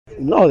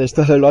No, there's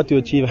still a lot to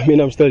achieve. I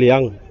mean, I'm still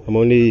young. I'm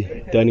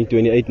only turning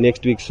 28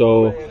 next week,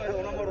 so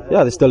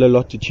yeah, there's still a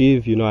lot to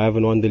achieve. I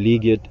haven't won the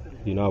league yet.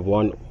 I've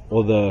won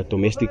all the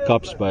domestic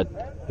cups, but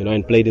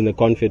and played in the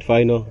Confed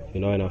final.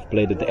 And I've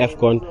played at the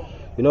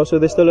AFCON. So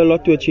there's still a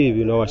lot to achieve.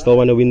 I still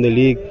want to win the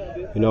league.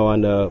 I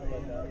want to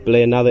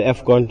play another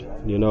AFCON.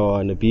 I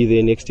want to be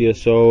there next year.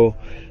 So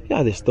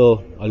yeah, there's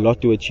still a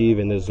lot to achieve,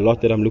 and there's a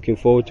lot that I'm looking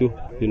forward to.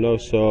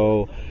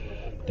 So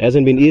it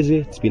hasn't been easy.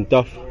 It's been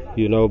tough.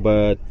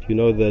 But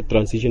the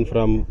transition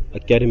from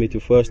academy to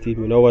first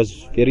team,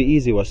 was very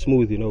easy, was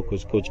smooth,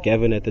 because Coach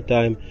Gavin at the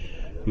time,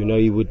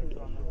 he would,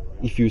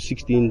 if you're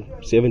 16,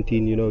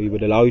 17, he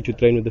would allow you to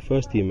train with the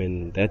first team,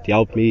 and that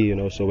helped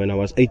me, So when I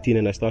was 18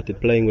 and I started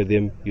playing with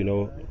him,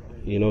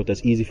 it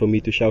was easy for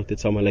me to shout at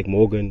someone like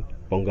Morgan,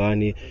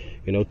 Bongani,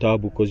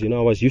 Tabu, because I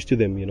was used to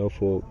them,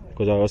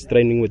 because I was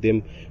training with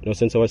them,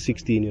 since I was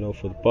 16,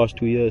 for the past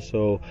 2 years.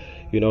 So,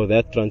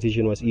 that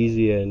transition was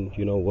easy, and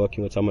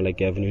working with someone like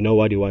Gavin, you know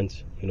what he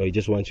wants. He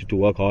just wants you to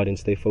work hard and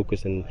stay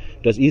focused, and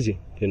it was easy,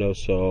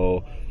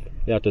 So,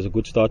 yeah, it was a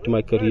good start to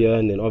my career,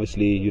 and then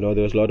obviously,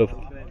 there was a lot of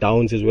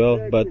downs as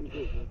well. But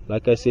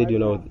like I said,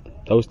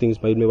 those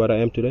things made me what I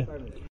am today.